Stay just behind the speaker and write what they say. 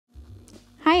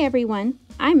Hi everyone,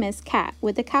 I'm Miss Kat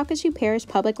with the Calcasieu Parish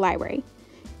Public Library.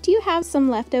 Do you have some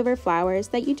leftover flowers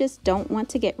that you just don't want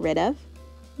to get rid of?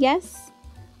 Yes?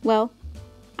 Well,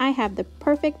 I have the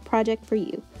perfect project for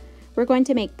you. We're going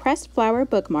to make pressed flower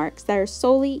bookmarks that are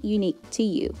solely unique to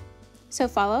you. So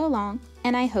follow along,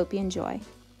 and I hope you enjoy.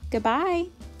 Goodbye!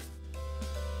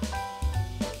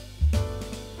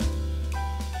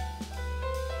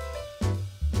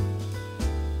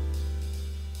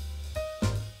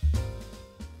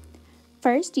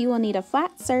 First, you will need a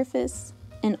flat surface,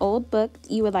 an old book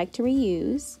you would like to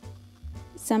reuse,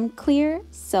 some clear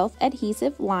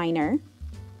self-adhesive liner,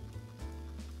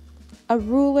 a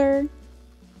ruler,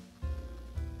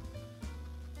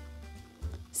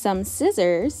 some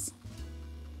scissors,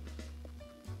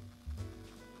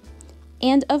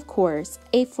 and of course,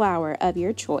 a flower of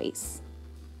your choice.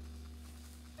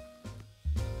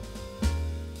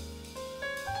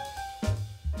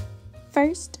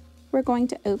 First, we're going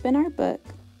to open our book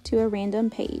to a random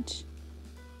page.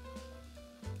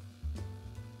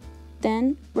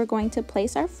 Then we're going to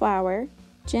place our flower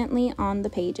gently on the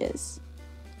pages.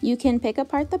 You can pick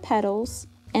apart the petals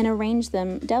and arrange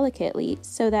them delicately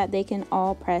so that they can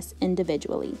all press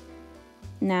individually.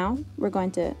 Now we're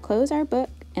going to close our book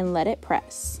and let it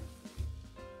press.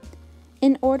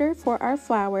 In order for our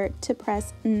flower to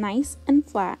press nice and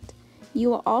flat, you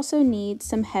will also need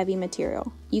some heavy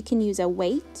material. You can use a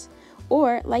weight,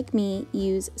 or like me,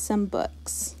 use some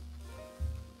books.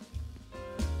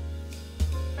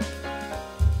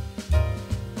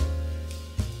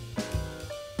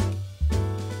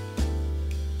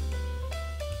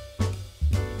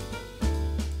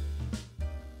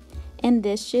 And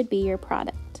this should be your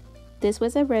product. This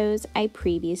was a rose I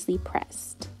previously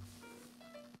pressed.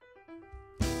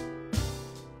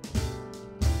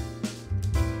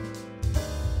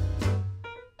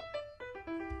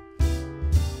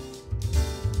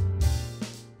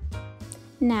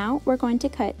 Now we're going to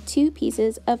cut 2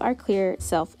 pieces of our clear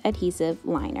self-adhesive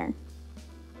liner.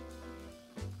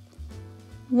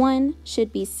 One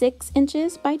should be 6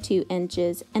 inches by 2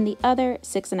 inches and the other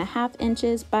 6.5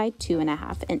 inches by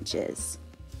 2.5 inches.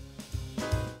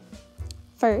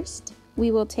 First, we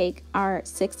will take our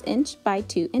 6-inch by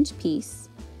 2-inch piece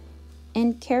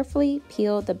and carefully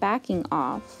peel the backing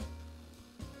off,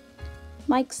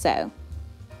 like so.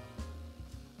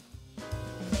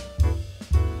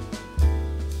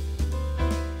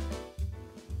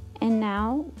 And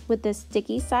now, with the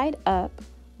sticky side up,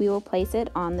 we will place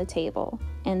it on the table,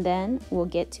 and then we'll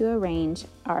get to arrange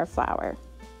our flower.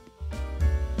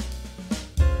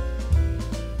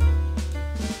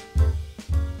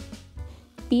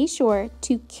 Be sure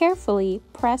to carefully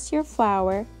press your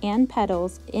flower and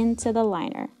petals into the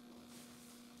liner.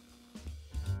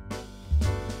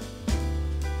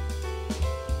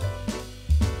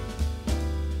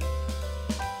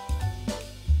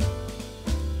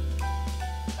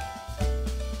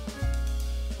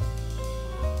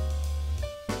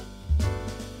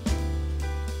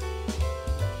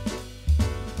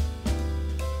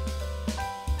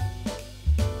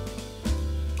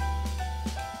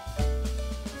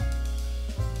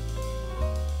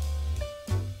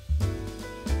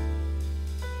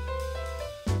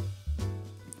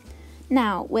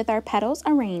 Now, with our petals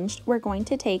arranged, we're going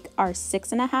to take our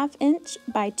 6.5 inch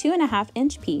by 2.5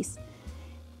 inch piece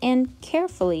and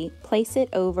carefully place it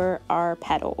over our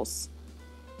petals.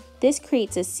 This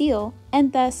creates a seal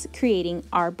and thus creating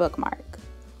our bookmark.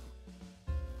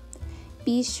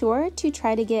 Be sure to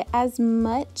try to get as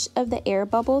much of the air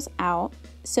bubbles out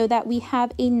so that we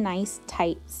have a nice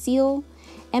tight seal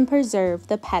and preserve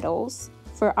the petals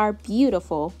for our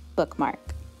beautiful bookmark.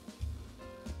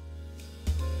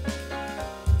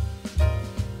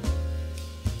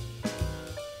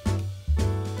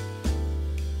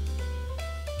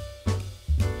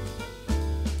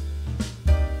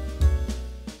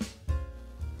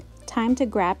 Time to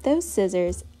grab those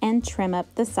scissors and trim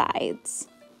up the sides.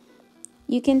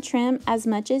 You can trim as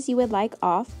much as you would like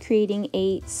off, creating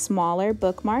a smaller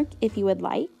bookmark if you would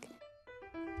like.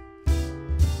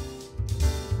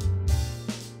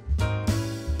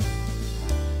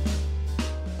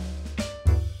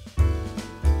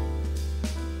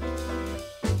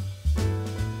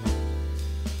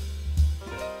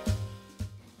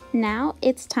 Now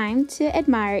it's time to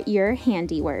admire your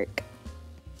handiwork.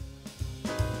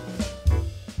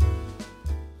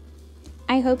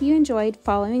 I hope you enjoyed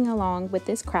following along with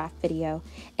this craft video,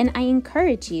 and I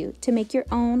encourage you to make your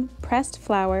own pressed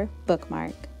flower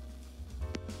bookmark.